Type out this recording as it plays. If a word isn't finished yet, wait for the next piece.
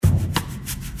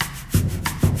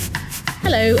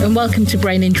Hello and welcome to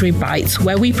Brain Injury Bites,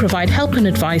 where we provide help and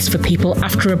advice for people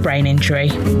after a brain injury.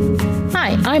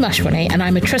 Hi, I'm Ashwini and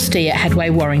I'm a trustee at Headway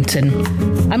Warrington.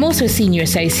 I'm also a senior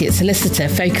associate solicitor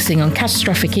focusing on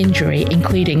catastrophic injury,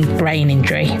 including brain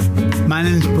injury. My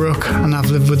name's Brooke and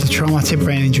I've lived with a traumatic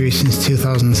brain injury since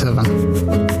 2007.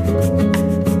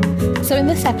 So in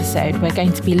this episode, we're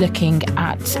going to be looking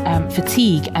at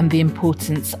fatigue and the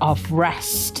importance of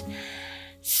rest.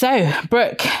 So,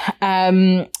 Brooke,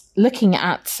 looking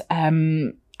at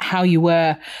how you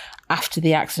were after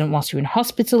the accident whilst you were in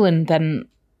hospital and then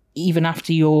even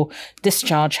after your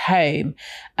discharge home,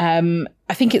 I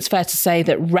think it's fair to say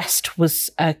that rest was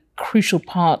a crucial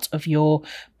part of your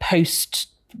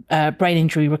post-brain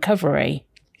injury recovery.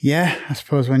 Yeah, I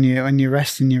suppose when you're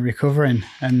resting, you're recovering.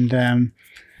 And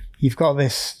you've got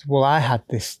this, well, I had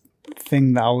this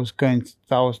thing that I was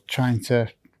trying to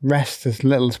rest as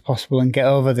little as possible and get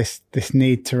over this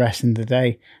need to rest in the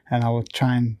day. And I would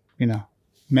try and,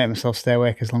 make myself stay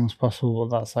awake as long as possible.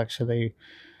 But that's actually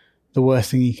the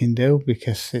worst thing you can do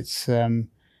because it's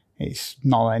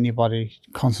not letting anybody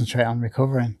concentrate on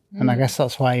recovering. And I guess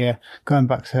that's why going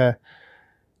back to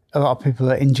a lot of people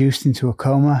are induced into a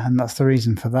coma, and that's the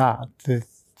reason for that.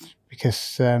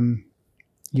 Because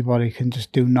your body can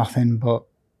just do nothing but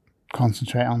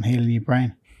concentrate on healing your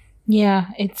brain. Yeah,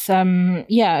 it's, and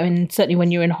certainly when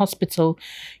you're in hospital,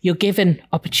 you're given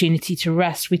opportunity to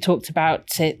rest. We talked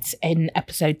about it in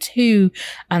episode 2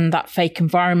 and that fake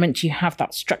environment. You have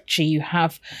that structure, you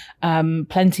have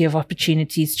plenty of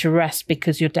opportunities to rest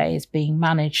because your day is being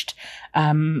managed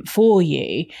for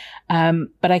you.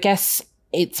 But I guess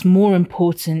it's more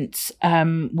important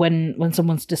when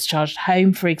someone's discharged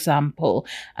home, for example,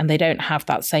 and they don't have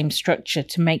that same structure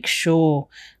to make sure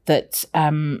that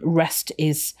rest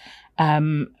is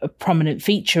a prominent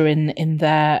feature in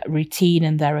their routine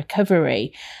and their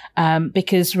recovery,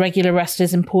 because regular rest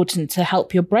is important to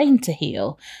help your brain to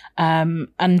heal.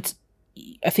 And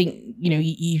I think,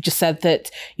 you just said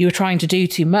that you were trying to do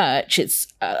too much. It's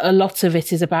a lot of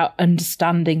it is about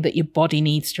understanding that your body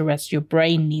needs to rest, your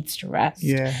brain needs to rest,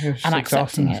 and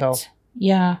accepting it. Yourself.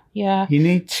 Yeah. You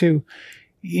need to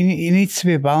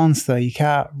be balanced though. You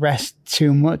can't rest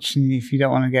too much, and if you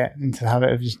don't want to get into the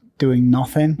habit of just doing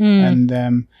nothing, and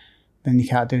then you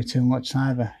can't do too much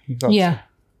either. You've got to.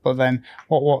 But then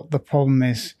what the problem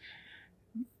is,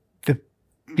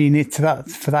 you need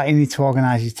to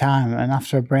organise your time. And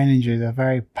after a brain injury, the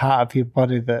very part of your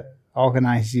body that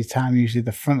organises your time, usually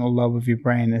the frontal lobe of your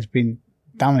brain, has been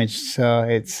damaged. So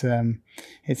it's a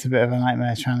bit of a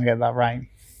nightmare trying to get that right.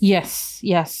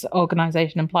 Yes.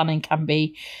 Organisation and planning can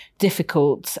be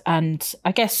difficult. And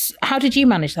I guess, how did you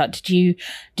manage that? Did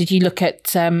you look at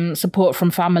support from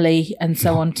family and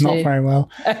so on too? Not very well.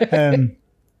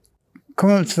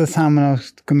 Coming up to the time when I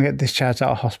was going to get discharged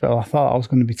out of hospital, I thought I was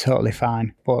going to be totally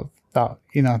fine, but that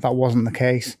wasn't the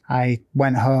case. I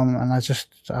went home and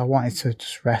I wanted to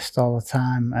just rest all the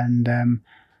time, and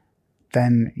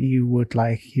then you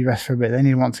rest for a bit, then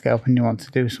you want to get up and you want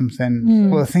to do something.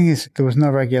 Well, the thing is, there was no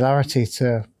regularity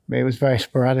it was very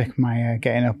sporadic, my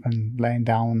getting up and laying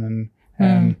down,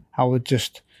 and I would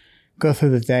just go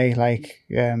through the day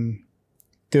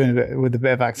doing a bit with a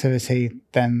bit of activity,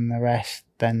 then the rest,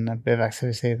 then a bit of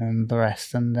activity, then the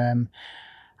rest. And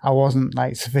I wasn't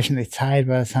sufficiently tired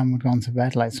by the time I'd gone to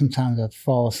bed. Sometimes I'd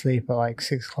fall asleep at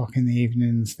 6 o'clock in the evening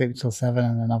and sleep till 7,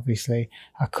 and then obviously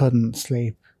I couldn't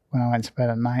sleep when I went to bed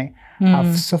at night.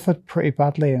 I've suffered pretty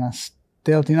badly, and I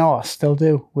still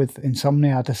do with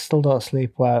insomnia. I just still don't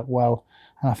sleep well,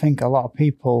 and I think a lot of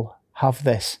people have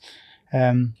this.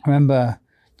 I remember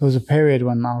there was a period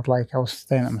when I was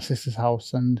staying at my sister's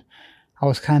house, and I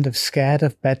was kind of scared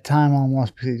of bedtime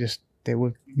almost, because it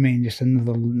would mean just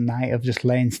another night of just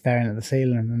laying staring at the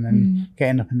ceiling, and then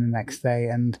getting up in the next day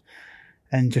and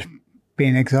just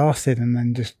being exhausted, and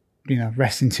then just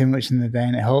resting too much in the day,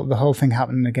 and the whole thing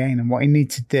happening again. And what you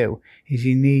need to do is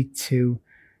you need to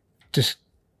just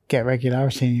get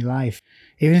regularity in your life,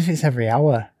 even if it's every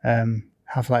hour.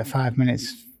 Have 5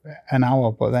 minutes an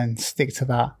hour, but then stick to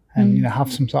that, and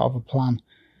have some sort of a plan.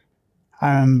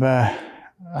 I remember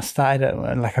I started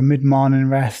at a mid-morning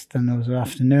rest, and there was an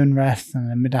afternoon rest,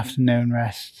 and a mid-afternoon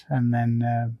rest, and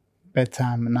then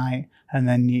bedtime at night, and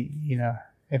then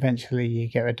eventually you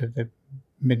get rid of the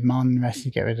mid-morning rest,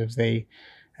 you get rid of the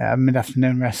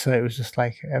mid-afternoon rest, so it was just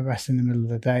a rest in the middle of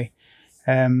the day.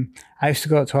 I used to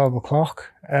go at 12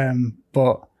 o'clock,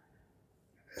 but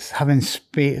having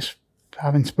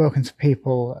spoken to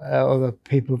people, other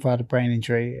people who've had a brain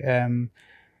injury,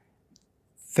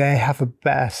 they have a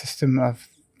better system of,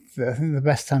 I think the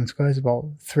best time to go is about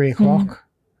 3 o'clock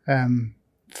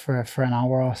for an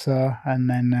hour or so, and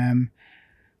then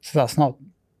So that's not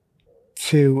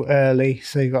too early.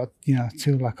 So you've got,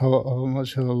 too like a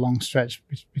much of a long stretch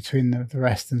between the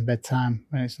rest and bedtime,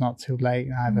 and it's not too late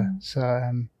either.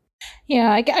 So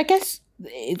yeah, I guess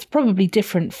it's probably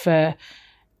different for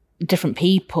different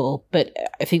people, but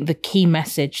I think the key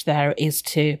message there is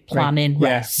to plan in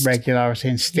rest. Regularity,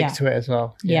 and stick to it as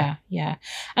well. Yeah.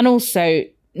 And also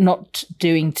not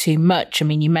doing too much. I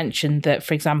mean, you mentioned that,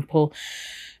 for example,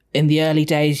 in the early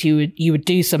days, you would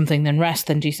do something, then rest,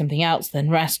 then do something else, then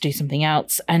rest, do something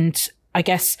else. And I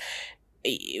guess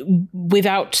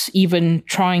without even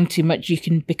trying too much, you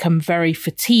can become very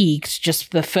fatigued.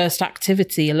 Just the first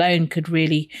activity alone could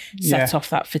really set off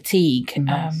that fatigue.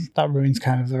 That ruins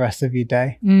kind of the rest of your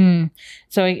day.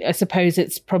 So I suppose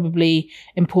it's probably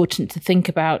important to think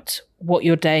about what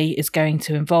your day is going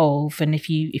to involve. And if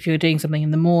you're doing something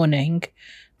in the morning,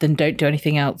 then don't do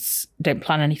anything else. Don't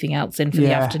plan anything else in for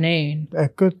the afternoon. A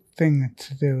good thing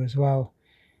to do as well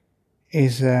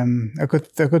is a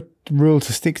good rule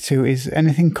to stick to is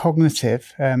anything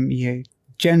cognitive. You're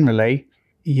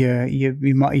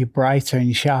brighter and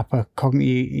you're sharper.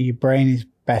 Your brain is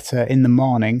better in the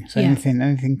morning. So anything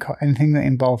that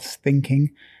involves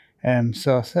thinking.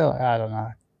 So I don't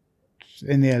know.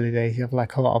 In the early days, you have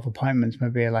like a lot of appointments,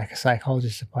 maybe like a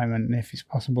psychologist appointment, and if it's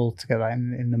possible to get that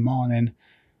in the morning.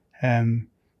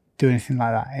 Do anything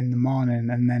like that in the morning,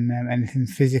 and then anything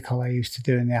physical I used to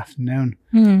do in the afternoon.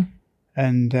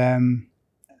 And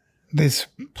there's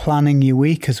planning your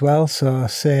week as well. So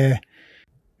say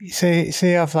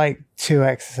you have like 2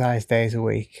 exercise days a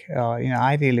week, or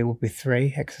ideally it would be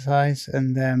 3 exercise,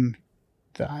 and I'm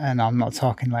not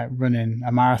talking like running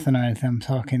a marathon or anything. I'm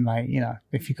talking like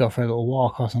if you go for a little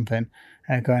walk or something,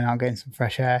 going out getting some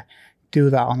fresh air. Do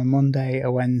that on a Monday,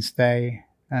 a Wednesday,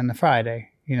 and a Friday.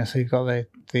 So you've got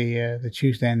the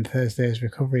Tuesday and Thursday as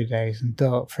recovery days, and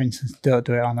don't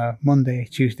do it on a Monday,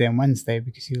 Tuesday, and Wednesday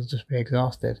because you'll just be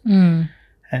exhausted.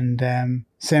 And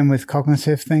same with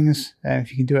cognitive things.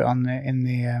 If you can do it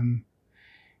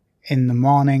in the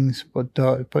mornings, but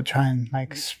try and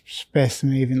like space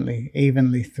them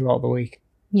evenly throughout the week.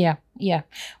 Yeah.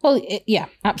 Well,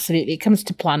 absolutely. It comes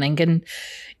to planning, and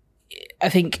I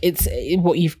think it's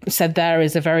what you've said there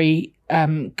is a very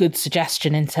good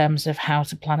suggestion in terms of how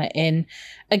to plan it in.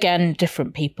 Again,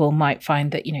 different people might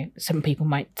find that, some people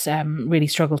might really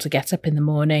struggle to get up in the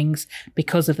mornings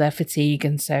because of their fatigue.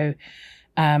 And so,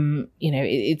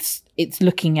 it's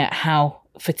looking at how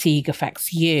fatigue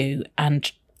affects you and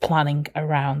planning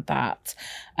around that,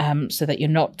 so that you're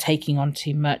not taking on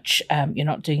too much, you're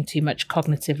not doing too much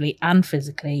cognitively and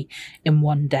physically in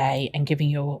one day, and giving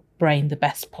your brain the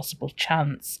best possible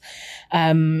chance.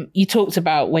 You talked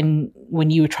about when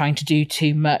you were trying to do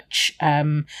too much.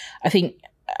 I think,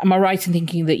 am I right in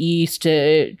thinking that you used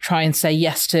to try and say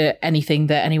yes to anything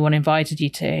that anyone invited you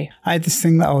to? I had this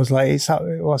thing that I was like,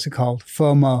 what's it called?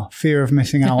 FOMO, fear of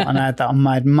missing out. And I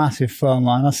had massive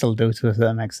FOMO, and I still do to a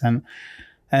certain extent.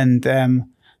 And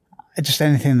just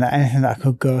anything that I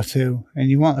could go to, and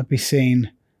you want to be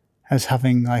seen as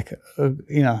having like, in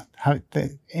your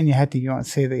head, you want to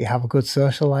see that you have a good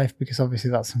social life, because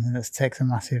obviously that's something that takes a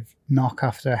massive knock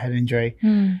after a head injury.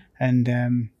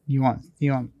 And you want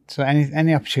so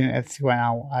any opportunity to go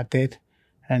out, I did,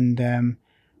 and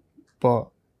but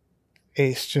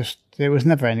it was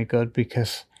never any good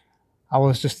because I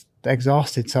was just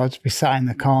exhausted, so I'd just be sat in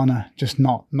the corner, just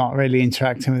not really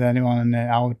interacting with anyone, and then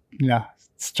I would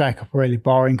strike up a really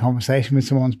boring conversation with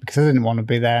someone because I didn't want to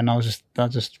be there, and I just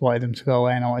wanted them to go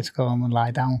away, and I wanted to go home and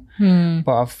lie down.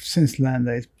 But I've since learned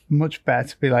that it's much better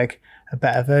to be like a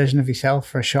better version of yourself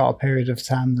for a shorter period of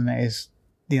time than it is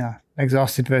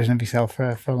exhausted version of yourself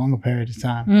for a longer period of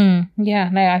time. Yeah,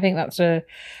 no, I think that's a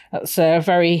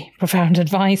very profound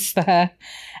advice there.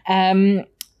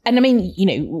 And I mean,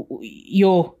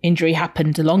 your injury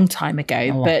happened a long time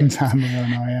ago,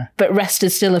 but rest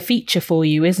is still a feature for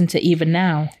you, isn't it, even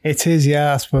now? It is,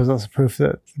 yeah. I suppose that's a proof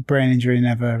that the brain injury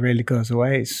never really goes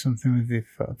away. It's something with you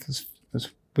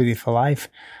for life.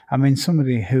 I mean, something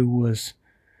that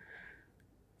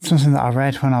I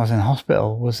read when I was in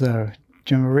hospital was, do you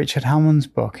remember Richard Hammond's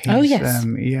book? Yes.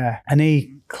 And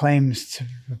he claims to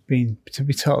be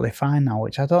totally fine now,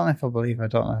 which I don't know if I believe. I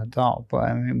don't know if I don't. But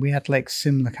I mean, we had like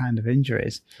similar kind of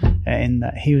injuries in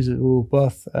that we were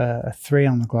both a 3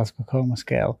 on the Glasgow Coma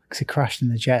scale because he crashed in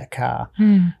the jet car.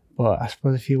 But I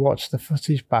suppose if you watch the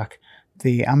footage back,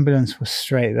 the ambulance was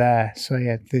straight there. So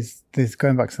yeah, there's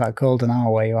going back to that golden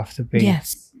hour where you have to be.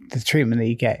 Yes. The treatment that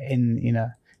you get in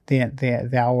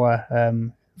the hour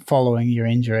following your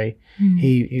injury.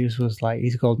 He was like,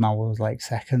 his golden hour was like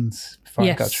seconds before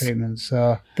I got treatment.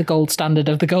 So the gold standard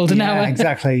of the golden hour.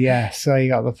 Exactly. Yeah. So he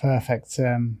got the perfect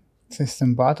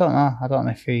system, but I don't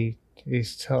know if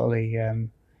he's totally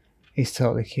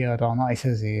cured or not. He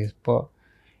says he is, but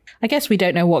I guess we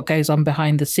don't know what goes on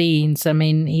behind the scenes. I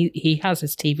mean, he has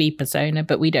his TV persona,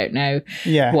 but we don't know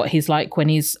what he's like when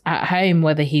he's at home,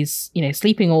 whether he's,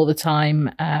 sleeping all the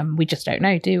time. We just don't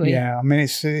know, do we? Yeah, I mean,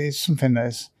 it's something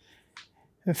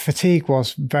fatigue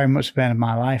was very much the bane of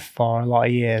my life for a lot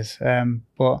of years.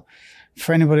 But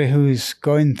for anybody who's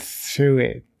going through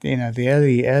it,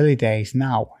 the early days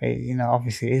now,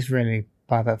 obviously it is really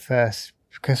bad at first,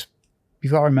 because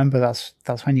you've got to remember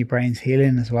that's when your brain's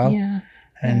healing as well. Yeah.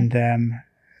 And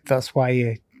that's why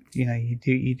you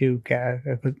do get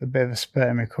a bit of a spurt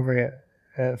in recovery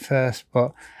at first,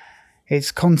 but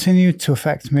it's continued to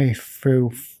affect me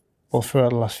throughout the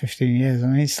last 15 years. I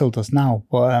mean, it still does now,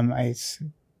 but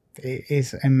it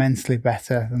is immensely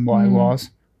better than what it was,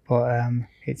 but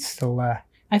it's still there.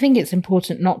 I think it's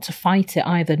important not to fight it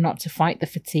either, not to fight the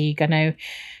fatigue. I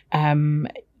know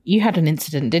you had an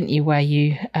incident, didn't you, where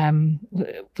you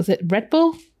was it Red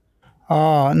Bull?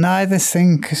 Oh, no, this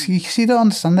thing, because you don't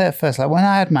understand it at first. Like when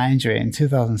I had my injury in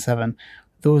 2007,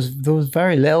 there was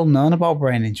very little known about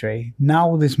brain injury.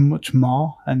 Now there's much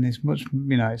more, and there's much,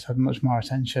 it's had much more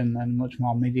attention and much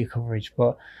more media coverage.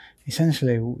 But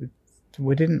essentially,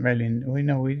 we didn't really,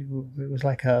 it was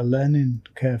like a learning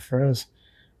curve for us.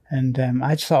 And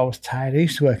I just thought I was tired. I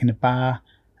used to work in a bar,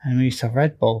 and we used to have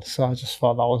Red Bull, so I just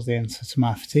thought that was the answer to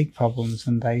my fatigue problems.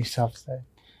 And I used to have,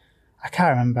 I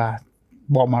can't remember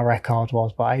what my record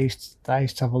was, but I used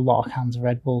to have a lot of cans of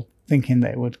Red Bull, thinking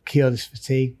that it would cure this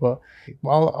fatigue, but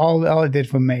all it did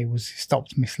for me was it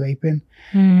stopped me sleeping.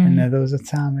 And there was a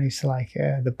time I used to like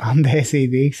the band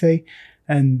AC/DC,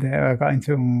 and I got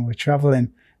into it when we were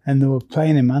travelling, and they were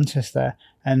playing in Manchester,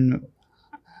 and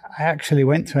I actually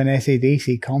went to an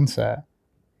AC/DC concert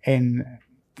in,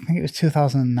 I think it was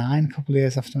 2009, a couple of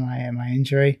years after my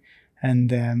injury,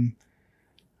 and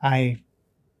I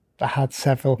had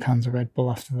several cans of Red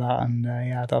Bull after that, and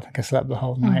I don't think I slept the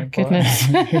whole night. Oh, goodness.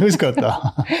 But it was good though.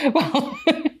 Well,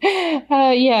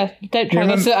 don't try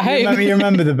this at home. You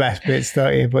remember the best bits,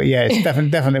 don't you? But yeah, it's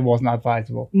definitely wasn't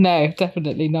advisable. No,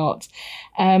 definitely not.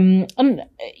 And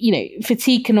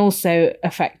fatigue can also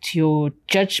affect your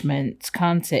judgment,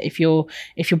 can't it? If you're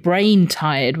brain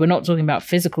tired, we're not talking about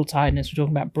physical tiredness, we're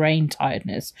talking about brain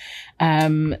tiredness,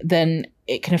 then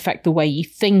it can affect the way you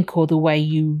think or the way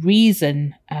you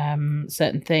reason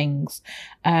certain things.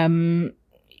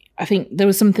 I think there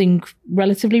was something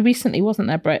relatively recently, wasn't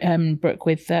there, Brooke,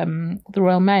 with the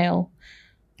Royal Mail?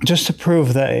 Just to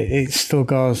prove that it still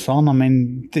goes on. I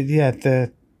mean,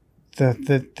 the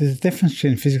difference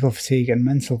between physical fatigue and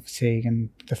mental fatigue, and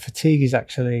the fatigue is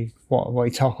actually what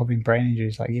you talk of in brain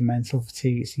injuries, like your mental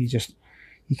fatigue. It's you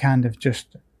kind of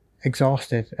just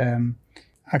exhausted.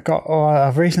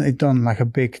 I've recently done I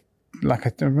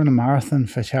run a marathon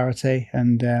for charity,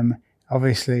 and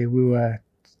obviously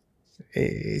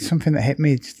it's something that hit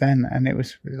me then, and it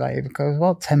was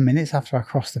about 10 minutes after I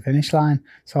crossed the finish line.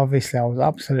 So obviously I was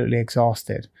absolutely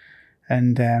exhausted,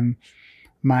 and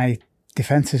my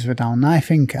defenses were down. I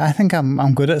think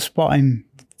I'm good at spotting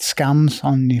scams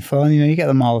on your phone. You get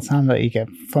them all the time. That you get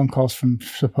phone calls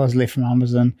supposedly from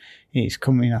Amazon. It's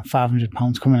coming,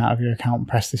 £500 coming out of your account.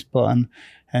 Press this button,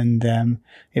 and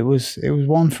it was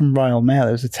one from Royal Mail.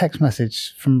 It was a text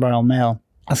message from Royal Mail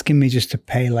asking me just to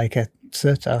pay a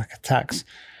tax.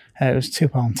 It was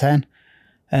 £2.10,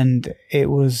 and it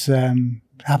was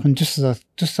happened just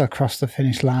as I crossed the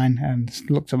finish line and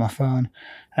looked at my phone.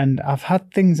 And I've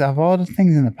ordered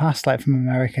things in the past, from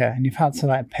America, and you've had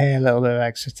to pay a little bit of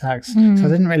extra tax. So I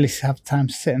didn't really have time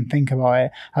to sit and think about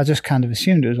it. I just kind of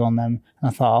assumed it was on them, and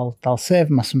I thought I'll save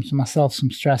myself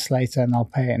some stress later, and I'll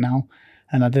pay it now.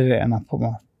 And I did it, and I put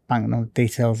my banknote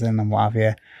details in and what have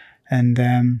you.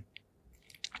 And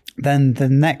then the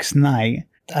next night,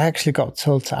 I actually got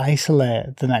told to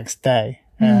isolate the next day.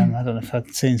 I don't know if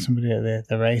I'd seen somebody at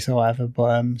the race or whatever,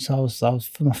 but so I was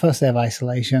for my first day of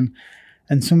isolation,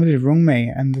 and somebody rung me,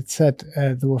 and they said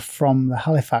they were from the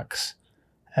Halifax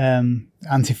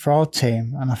anti-fraud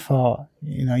team. And I thought,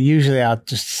 usually I'd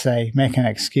just make an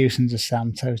excuse and just say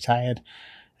I'm too tired,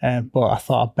 but I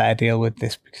thought I'd better deal with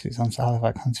this because it's on the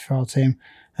Halifax anti-fraud team.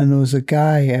 And there was a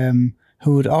guy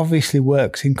who had obviously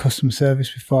worked in customer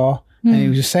service before, and he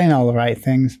was just saying all the right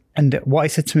things. And what he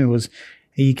said to me was,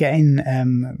 "Are you getting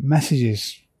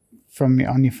messages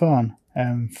on your phone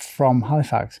from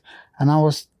Halifax?" And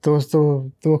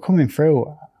they were coming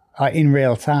through. in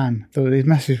real time. These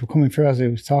messages were coming through as he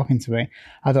was talking to me.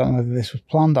 I don't know whether this was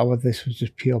planned or whether this was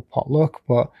just pure pot luck,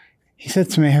 but he said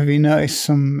to me, have you noticed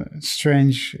some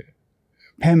strange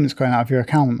payments going out of your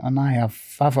account? And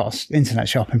I've got an internet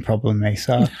shopping problem, me.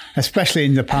 So especially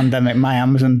in the pandemic, my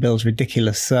Amazon bill's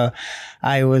ridiculous. So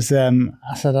I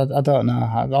said, I don't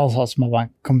know. All sorts of my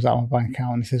bank comes out of my bank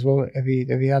account. And he says, well, have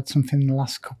you had something in the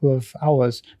last couple of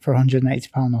hours for £180?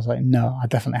 I was like, no, I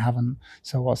definitely haven't.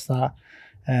 So what's that?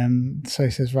 So he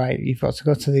says, right, you've got to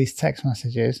go to these text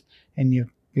messages in your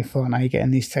phone. Are you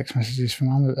getting these text messages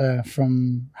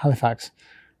from Halifax?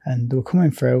 And they were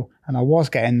coming through, and I was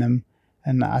getting them.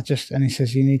 And he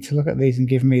says, you need to look at these and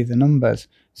give me the numbers.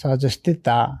 So I just did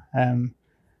that. I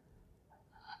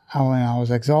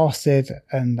was exhausted,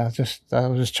 and I was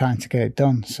just trying to get it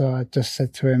done. So I just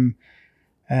said to him,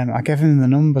 I gave him the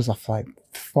numbers off like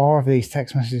 4 of these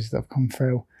text messages that have come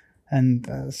through.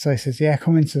 And so he says, yeah,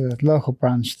 come into the local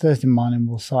branch Thursday morning.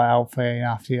 We'll sort it out for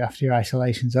you after your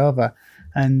isolation's over.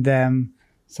 And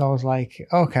so I was like,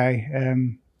 okay.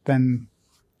 Then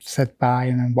said bye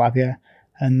and then what have you.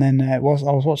 And then I was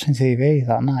watching TV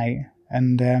that night,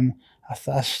 and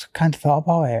I kind of thought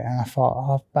about it, and I thought,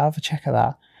 I'll have a check at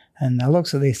that. And I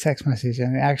looked at these text messages,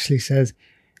 and it actually says,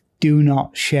 do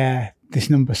not share this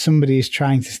number. Somebody is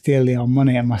trying to steal your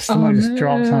money. And my stomach just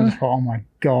dropped, and I just thought, oh my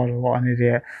God, what an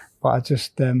idiot. But I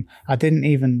just, I didn't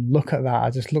even look at that.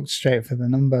 I just looked straight for the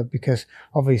number, because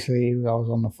obviously I was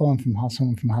on the phone from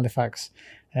someone from Halifax.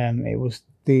 It was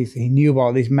he knew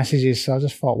about these messages. So I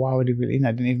just thought, why would he really,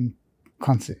 I didn't even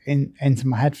into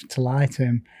my head to lie to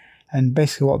him. And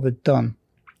basically what they'd done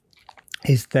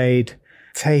is they'd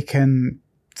taken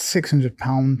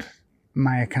 £600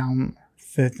 my account.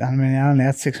 I only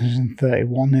had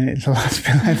 631 in it to last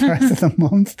me like the rest of the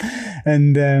month,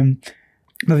 and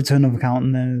moved it to another account,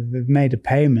 and then they've made a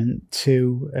payment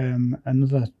to I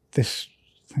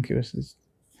think it was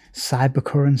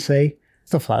cyber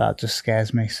stuff like that. Just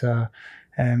scares me. So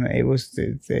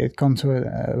it had gone to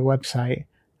a website.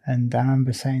 And I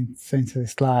remember saying to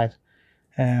this lad,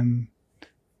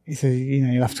 he said,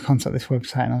 you'll have to contact this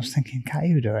website. And I was thinking, can't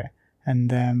you do it?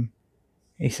 And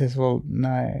he says, well,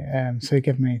 no. So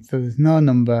there's no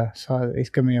number. So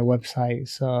he's given me a website.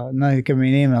 So no, he gave me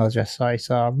an email address. Sorry.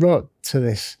 So I wrote to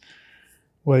this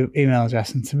email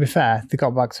address. And to be fair, they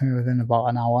got back to me within about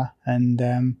an hour. And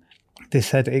they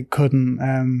said it couldn't,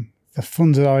 the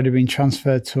funds had already been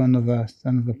transferred to another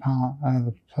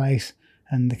place,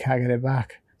 and they can't get it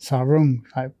back. So I rung,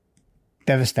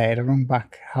 devastated. I rung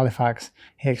back Halifax.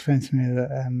 He explained to me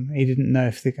that he didn't know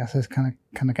if I says, can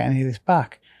I get any of this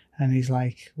back? And he's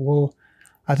like, well,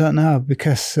 I don't know,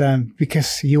 because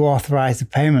you authorised the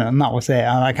payment, and that was it.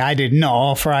 I did not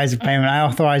authorise the payment. I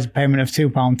authorised a payment of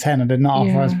 £2.10. I did not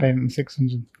authorise a payment of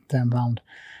 £610.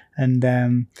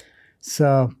 And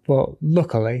but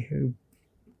luckily,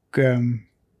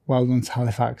 well done to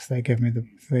Halifax. They gave me the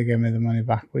money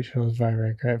back, which I was very,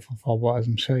 very grateful for. But as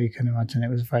I'm sure you can imagine, it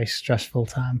was a very stressful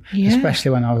time,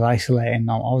 especially when I was isolating.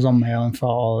 I was on my own for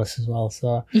all this as well.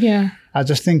 So I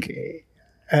just think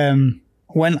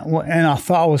when I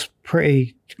thought I was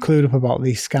pretty clued up about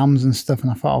these scams and stuff,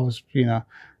 and I thought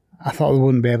I thought they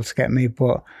wouldn't be able to get me,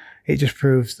 but it just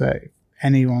proves that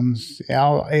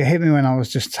it hit me when I was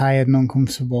just tired and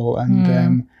uncomfortable,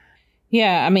 and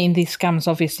yeah, I mean, these scams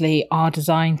obviously are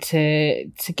designed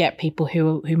to get people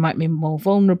who might be more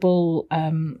vulnerable.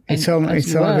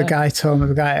 The guy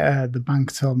at the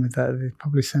bank told me that they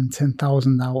probably send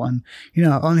 10,000 out, and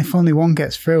if only one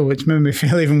gets through, which made me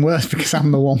feel even worse because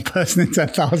I'm the one person in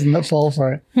 10,000 that fall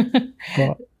for it.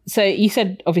 But so you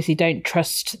said obviously don't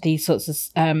trust these sorts of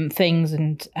things,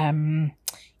 and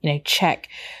check.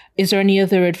 Is there any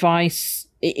other advice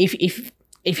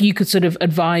if you could sort of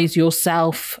advise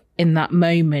yourself in that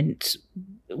moment?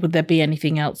 Would there be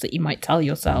anything else that you might tell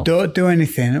yourself? Don't do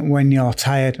anything when you're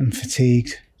tired and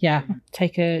fatigued. Yeah,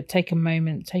 take a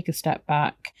moment, take a step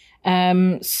back.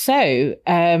 You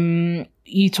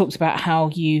talked about how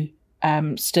you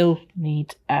still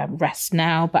need rest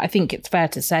now, but I think it's fair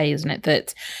to say, isn't it,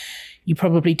 that you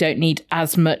probably don't need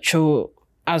as much or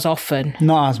as often.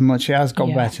 Not as much. It has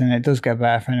got better, and it does get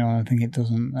better for anyone. I think it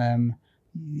doesn't.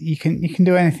 You can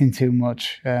do anything too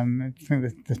much. I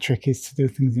think the trick is to do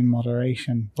things in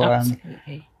moderation. But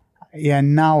absolutely.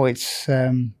 Now it's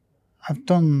I've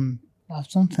done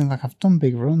things like I've done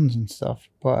big runs and stuff,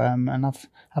 but and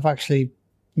I've actually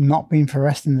not been for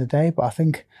rest in the day. But I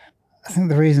think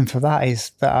the reason for that is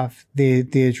that the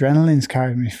adrenaline's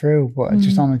carried me through. But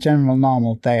just on a general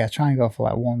normal day, I try and go for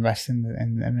like one rest in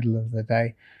the middle of the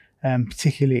day,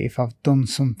 particularly if I've done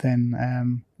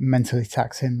something mentally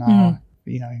taxing or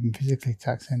even physically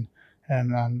taxing.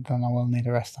 and then I will need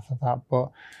a rest after that.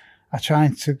 But I try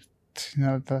to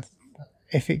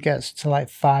if it gets to like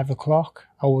 5 o'clock,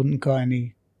 I wouldn't go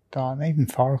any, even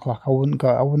 4 o'clock, I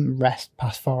wouldn't rest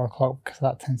past 4 o'clock because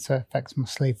that tends to affect my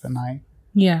sleep at night.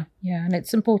 Yeah. And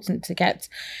it's important to get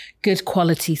good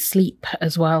quality sleep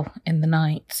as well in the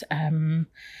night.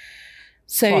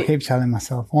 So I keep telling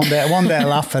myself, one day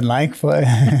it'll happen, but...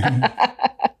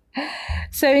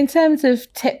 So in terms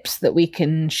of tips that we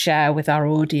can share with our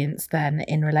audience then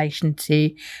in relation to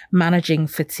managing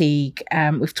fatigue,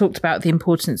 we've talked about the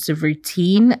importance of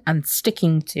routine and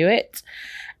sticking to it.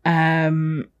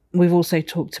 We've also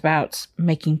talked about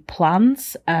making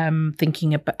plans,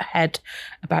 thinking ahead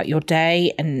about your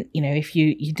day. And, if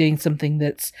you're doing something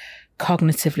that's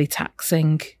cognitively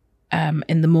taxing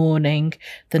in the morning,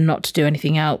 then not to do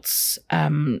anything else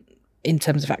in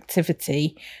terms of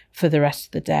activity for the rest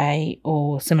of the day.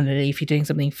 Or similarly, if you're doing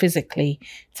something physically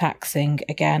taxing,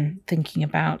 again, thinking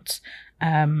about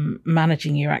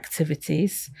managing your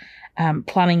activities,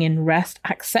 planning in rest,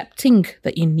 accepting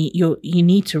that you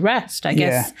need to rest. I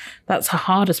guess that's the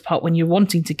hardest part when you're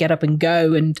wanting to get up and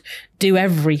go and do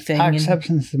everything.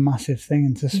 Acceptance is a massive thing,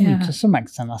 and to some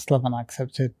extent, I still haven't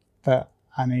accepted that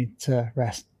I need to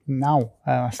rest now.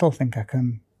 I still think I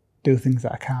can do things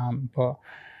that I can't, but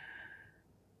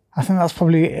I think that's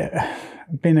probably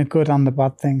been a good and a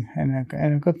bad thing. And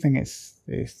a good thing, it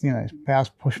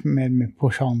has made me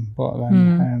push on, but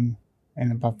then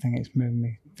in a bad thing, it's made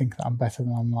me think that I'm better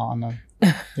than I'm not,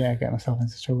 and get myself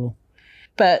into trouble.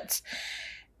 But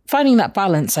finding that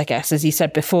balance, I guess, as you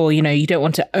said before, you don't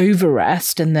want to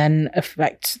over-rest and then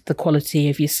affect the quality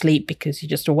of your sleep because you're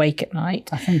just awake at night.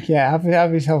 I think, have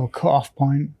yourself a cut-off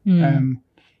point.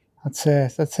 I'd say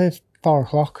 4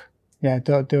 o'clock. Yeah,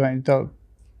 don't do it.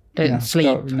 Don't sleep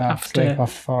after. Sleep after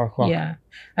 4 o'clock. Yeah,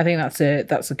 I think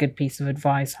that's a good piece of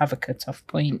advice. Have a cut-off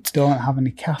point. Don't have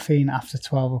any caffeine after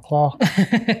 12 o'clock.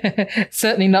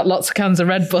 Certainly not lots of cans of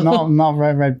Red Bull. Not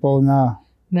Red Bull, no.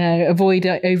 No, avoid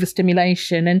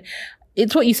overstimulation. And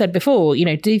it's what you said before,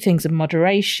 do things in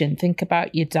moderation. Think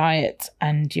about your diet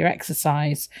and your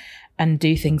exercise and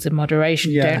do things in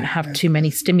moderation. Yeah. Don't have too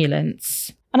many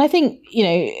stimulants. And I think,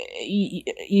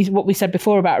 what we said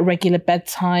before about regular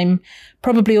bedtime,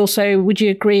 probably also, would you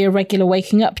agree, a regular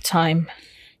waking up time?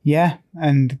 Yeah,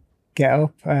 and get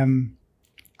up.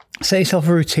 Set yourself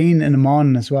a routine in the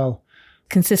morning as well.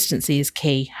 Consistency is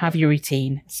key. Have your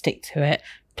routine, stick to it,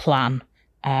 plan,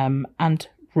 and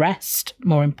rest,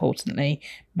 more importantly.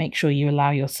 Make sure you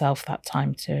allow yourself that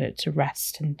time to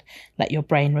rest and let your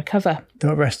brain recover.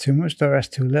 Don't rest too much, don't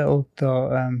rest too little,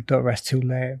 don't rest too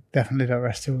late. Definitely don't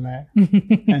rest too late.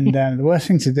 And the worst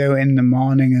thing to do in the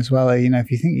morning as well,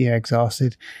 if you think you're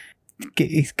exhausted,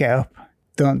 get up.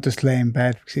 Don't just lay in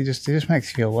bed because it just makes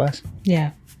you feel worse.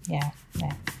 Yeah.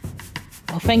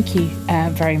 Well, thank you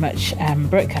very much,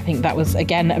 Brooke. I think that was,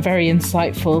 again, a very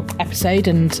insightful episode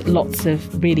and lots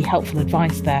of really helpful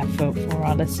advice there for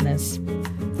our listeners.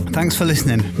 Thanks for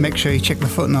listening. Make sure you check the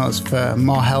footnotes for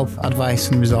more help, advice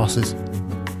and resources.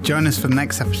 Join us for the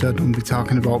next episode when we'll be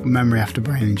talking about memory after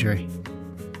brain injury.